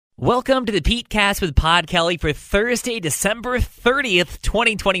Welcome to the Pete Cast with Pod Kelly for Thursday, December 30th,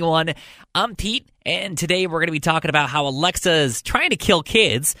 2021. I'm Pete, and today we're going to be talking about how Alexa is trying to kill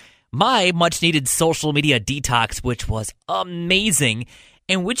kids, my much-needed social media detox, which was amazing,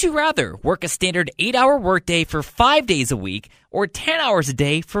 and would you rather work a standard 8-hour workday for 5 days a week or 10 hours a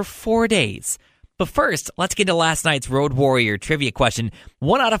day for 4 days? But first, let's get into last night's Road Warrior trivia question.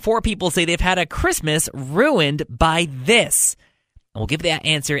 1 out of 4 people say they've had a Christmas ruined by this. And we'll give that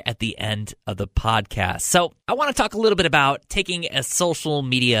answer at the end of the podcast. So I want to talk a little bit about taking a social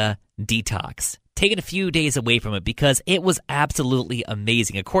media detox, taking a few days away from it because it was absolutely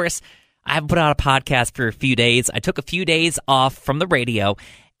amazing. Of course, I haven't put out a podcast for a few days. I took a few days off from the radio,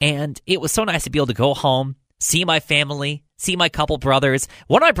 and it was so nice to be able to go home, see my family, see my couple brothers.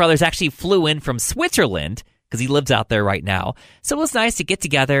 One of my brothers actually flew in from Switzerland because he lives out there right now. So it was nice to get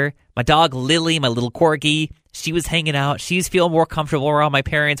together. My dog, Lily, my little corgi, she was hanging out. She's feeling more comfortable around my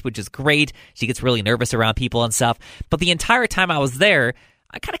parents, which is great. She gets really nervous around people and stuff. But the entire time I was there,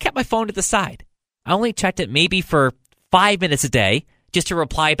 I kind of kept my phone to the side. I only checked it maybe for 5 minutes a day just to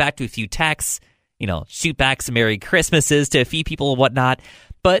reply back to a few texts, shoot back some Merry Christmases to a few people and whatnot.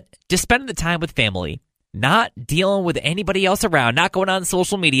 But just spending the time with family, not dealing with anybody else around, not going on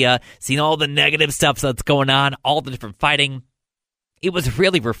social media, seeing all the negative stuff that's going on, all the different fighting. It was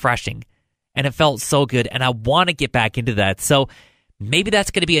really refreshing, and it felt so good, and I want to get back into that. So maybe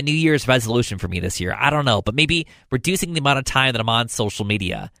that's going to be a New Year's resolution for me this year. I don't know, but maybe reducing the amount of time that I'm on social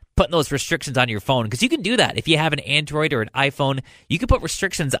media, putting those restrictions on your phone, because you can do that. If you have an Android or an iPhone, you can put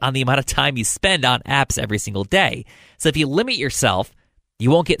restrictions on the amount of time you spend on apps every single day. So if you limit yourself, you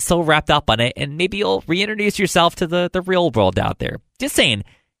won't get so wrapped up on it, and maybe you'll reintroduce yourself to the real world out there. Just saying,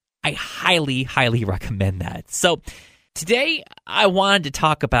 I highly, highly recommend that. So today, I wanted to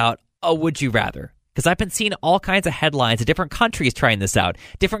talk about a would you rather, because I've been seeing all kinds of headlines of different countries trying this out,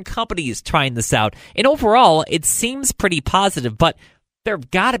 different companies trying this out, and overall, it seems pretty positive, but there have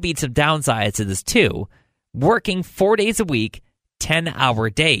got to be some downsides to this too. Working 4 days a week,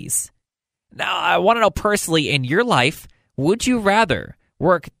 10-hour days. Now, I want to know personally, in your life, would you rather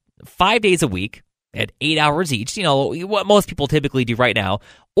work 5 days a week at 8 hours each, what most people typically do right now,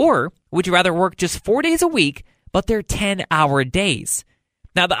 or would you rather work just 4 days a week, but they're 10-hour days?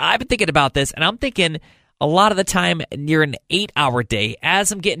 Now, I've been thinking about this, and I'm thinking a lot of the time near an 8-hour day,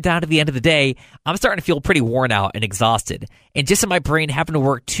 as I'm getting down to the end of the day, I'm starting to feel pretty worn out and exhausted. And just in my brain, having to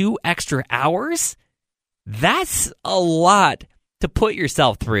work 2 extra hours, that's a lot to put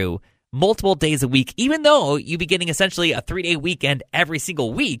yourself through multiple days a week, even though you'd be getting essentially a 3-day weekend every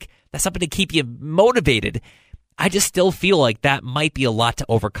single week. That's something to keep you motivated. I just still feel like that might be a lot to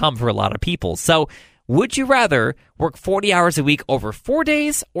overcome for a lot of people. So would you rather work 40 hours a week over 4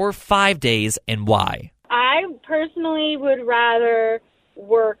 days or 5 days, and why? I personally would rather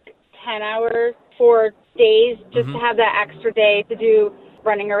work 10 hours, 4 days, just to have that extra day to do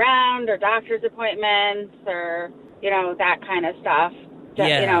running around or doctor's appointments or, that kind of stuff.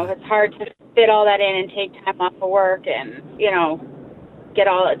 It's hard to fit all that in and take time off of work and, get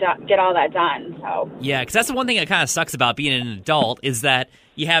all that done. So yeah, because that's the one thing that kind of sucks about being an adult is that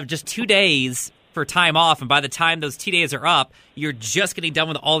you have just 2 days for time off, and by the time those 2 days are up, you're just getting done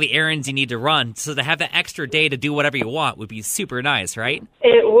with all the errands you need to run. So to have that extra day to do whatever you want would be super nice, right?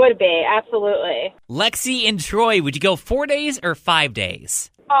 It would be, absolutely. Lexi and Troy, would you go 4 days or 5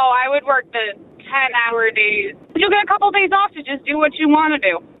 days? Oh, I would work the 10-hour days. You'll get a couple days off to just do what you want to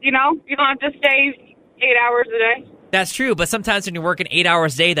do, You don't have to stay 8 hours a day. That's true, but sometimes when you're working 8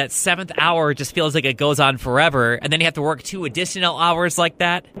 hours a day, that 7th hour just feels like it goes on forever, and then you have to work 2 additional hours like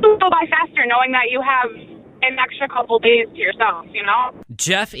that. It'll go by faster knowing that you have an extra couple days to yourself,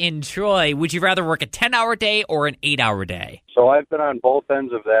 Jeff and Troy, would you rather work a 10-hour day or an 8-hour day? So I've been on both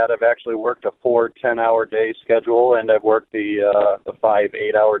ends of that. I've actually worked a 4 10-hour day schedule, and I've worked the 5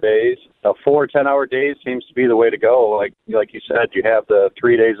 8-hour days. 4 10-hour days seems to be the way to go. Like you said, you have the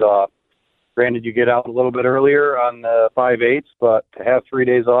 3 days off. Granted, you get out a little bit earlier on the 5/8, but to have 3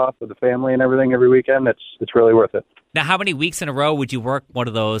 days off with the family and everything every weekend, it's really worth it. Now, how many weeks in a row would you work one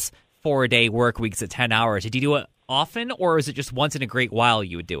of those 4-day work weeks at 10 hours? Did you do it often, or is it just once in a great while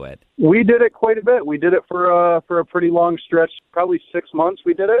you would do it? We did it quite a bit. We did it for a pretty long stretch, probably 6 months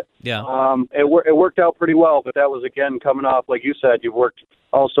we did it. Yeah. It worked out pretty well, but that was, again, coming off, like you said, you've worked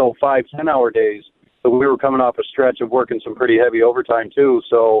also 5 10-hour days. So we were coming off a stretch of working some pretty heavy overtime too.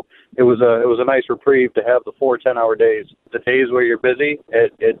 So it was a nice reprieve to have the 4 10-hour days. The days where you're busy,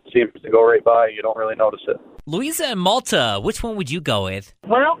 it seems to go right by. You don't really notice it. Louisa and Malta, which one would you go with?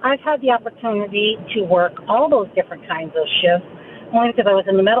 Well, I've had the opportunity to work all those different kinds of shifts, only because I was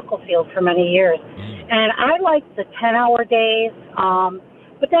in the medical field for many years. And I like the 10-hour days.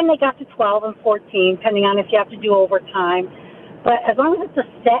 But then they got to 12 and 14, depending on if you have to do overtime. But as long as it's a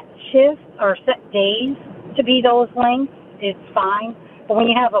set shift or set days to be those lengths, it's fine. But when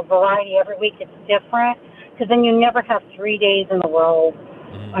you have a variety every week, it's different, because then you never have 3 days in a row.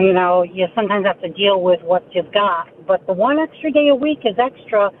 You know, you sometimes have to deal with what you've got. But the one extra day a week is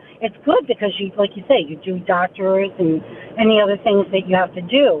extra. It's good because, you, like you say, you do doctors and any other things that you have to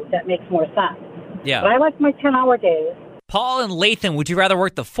do. That makes more sense. Yeah. But I like my 10-hour days. Paul and Latham, would you rather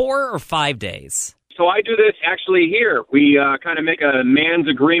work the 4 or 5 days? So I do this actually here. We kind of make a man's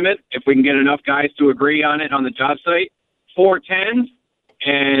agreement, if we can get enough guys to agree on it on the job site, 4 10s,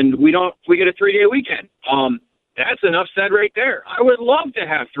 and we get a 3-day weekend. That's enough said right there. I would love to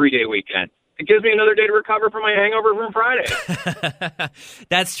have 3-day weekend. It gives me another day to recover from my hangover from Friday.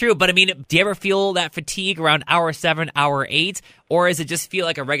 That's true. But, I mean, do you ever feel that fatigue around hour 7, hour 8? Or does it just feel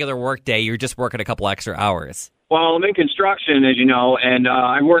like a regular work day? You're just working a couple extra hours? Well, I'm in construction, as you know, and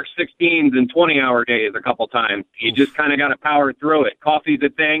I've worked 16s and 20-hour days a couple times. You just kind of got to power through it. Coffee's a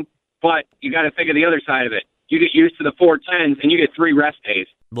thing, but you got to think of the other side of it. You get used to the 4 10s, and you get 3 rest days.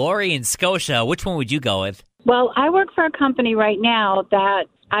 Lori and Scotia, which one would you go with? Well, I work for a company right now that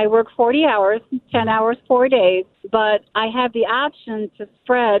I work 40 hours, 10 hours, 4 days, but I have the option to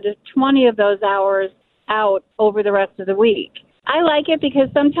spread 20 of those hours out over the rest of the week. I like it because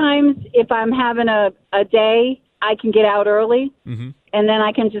sometimes if I'm having a day, I can get out early, and then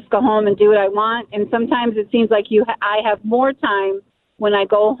I can just go home and do what I want. And sometimes it seems like I have more time when I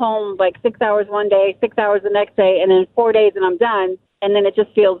go home, like 6 hours one day, 6 hours the next day, and then 4 days and I'm done. And then it just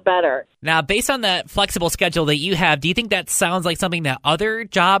feels better. Now, based on that flexible schedule that you have, do you think that sounds like something that other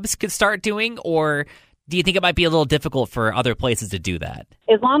jobs could start doing, or do you think it might be a little difficult for other places to do that?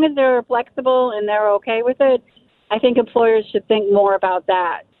 As long as they're flexible and they're okay with it, I think employers should think more about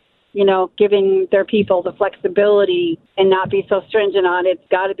that. You know, giving their people the flexibility and not be so stringent on it's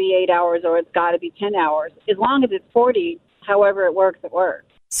got to be 8 hours or it's got to be 10 hours. As long as it's 40, however it works, it works.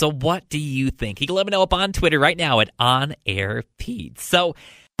 So what do you think? You can let me know up on Twitter right now at On Air Pete. So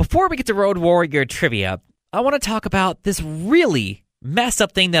before we get to Road Warrior Trivia, I want to talk about this really messed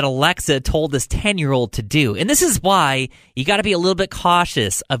up thing that Alexa told this 10-year-old to do. And this is why you got to be a little bit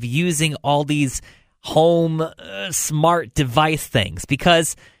cautious of using all these home smart device things,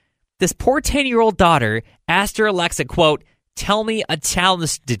 because this poor 10-year-old daughter asked her Alexa, quote, "Tell me a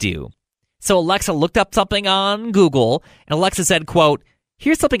challenge to do." So Alexa looked up something on Google, and Alexa said, quote,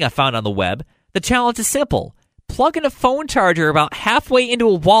 "Here's something I found on the web. The challenge is simple. Plug in a phone charger about halfway into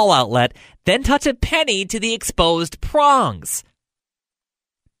a wall outlet, then touch a penny to the exposed prongs."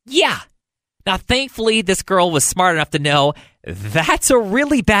 Yeah. Now, thankfully, this girl was smart enough to know that's a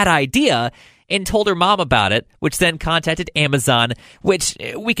really bad idea and told her mom about it, which then contacted Amazon, which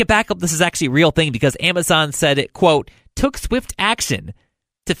we could back up. This is actually a real thing because Amazon said it, quote, "took swift action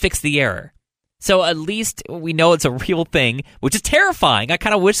to fix the error." So at least we know it's a real thing, which is terrifying. I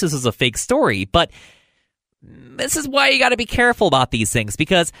kind of wish this was a fake story, but this is why you got to be careful about these things,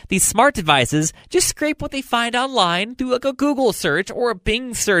 because these smart devices just scrape what they find online through like a Google search or a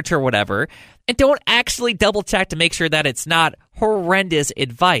Bing search or whatever, and don't actually double check to make sure that it's not horrendous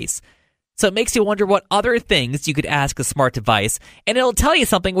advice. So it makes you wonder what other things you could ask a smart device, and it'll tell you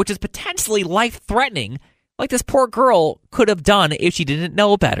something which is potentially life-threatening, like this poor girl could have done if she didn't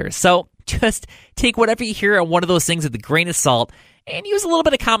know better. So just take whatever you hear on one of those things with a grain of salt and use a little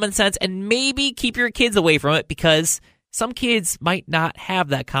bit of common sense, and maybe keep your kids away from it because some kids might not have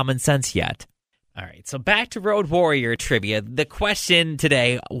that common sense yet. All right, so back to Road Warrior Trivia. The question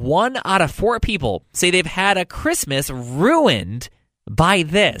today, 1 out of 4 people say they've had a Christmas ruined by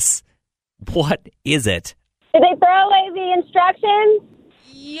this. What is it? Did they throw away the instructions?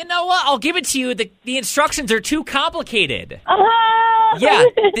 You know what? I'll give it to you. The instructions are too complicated. Oh! Yeah,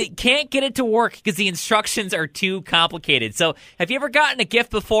 they can't get it to work because the instructions are too complicated. So have you ever gotten a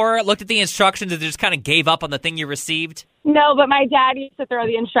gift before, looked at the instructions, and just kind of gave up on the thing you received? No, but my dad used to throw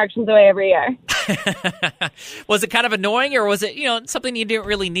the instructions away every year. Was it kind of annoying, or was it, something you didn't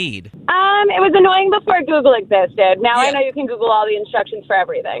really need? It was annoying before Google existed. Now Yeah. I know you can Google all the instructions for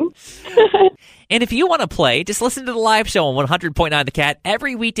everything. And if you want to play, just listen to the live show on 100.9 The Cat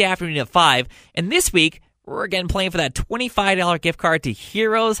every weekday afternoon at 5. And this week, we're again playing for that $25 gift card to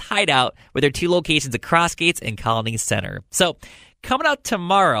Heroes Hideout with their 2 locations at Crossgates and Colony Center. So coming out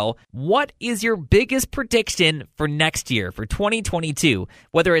tomorrow, what is your biggest prediction for next year, for 2022?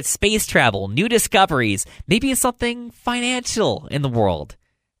 Whether it's space travel, new discoveries, maybe it's something financial in the world.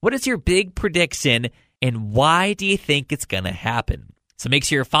 What is your big prediction, and why do you think it's going to happen? So make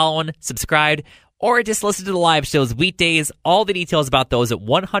sure you're following, subscribed, or just listen to the live shows weekdays. All the details about those at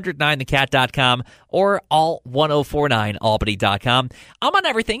 109thecat.com or all1049albany.com. I'm on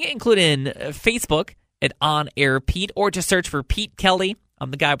everything, including Facebook at On Air Pete, or just search for Pete Kelly.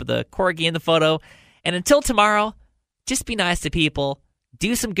 I'm the guy with the corgi in the photo. And until tomorrow, just be nice to people,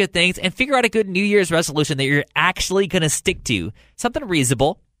 do some good things, and figure out a good New Year's resolution that you're actually going to stick to. Something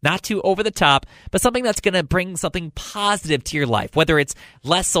reasonable, not too over the top, but something that's going to bring something positive to your life, whether it's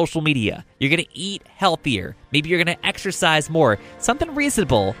less social media, you're going to eat healthier, maybe you're going to exercise more, something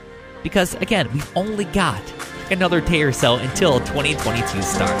reasonable, because, again, we've only got another day or so until 2022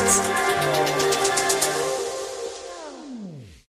 starts.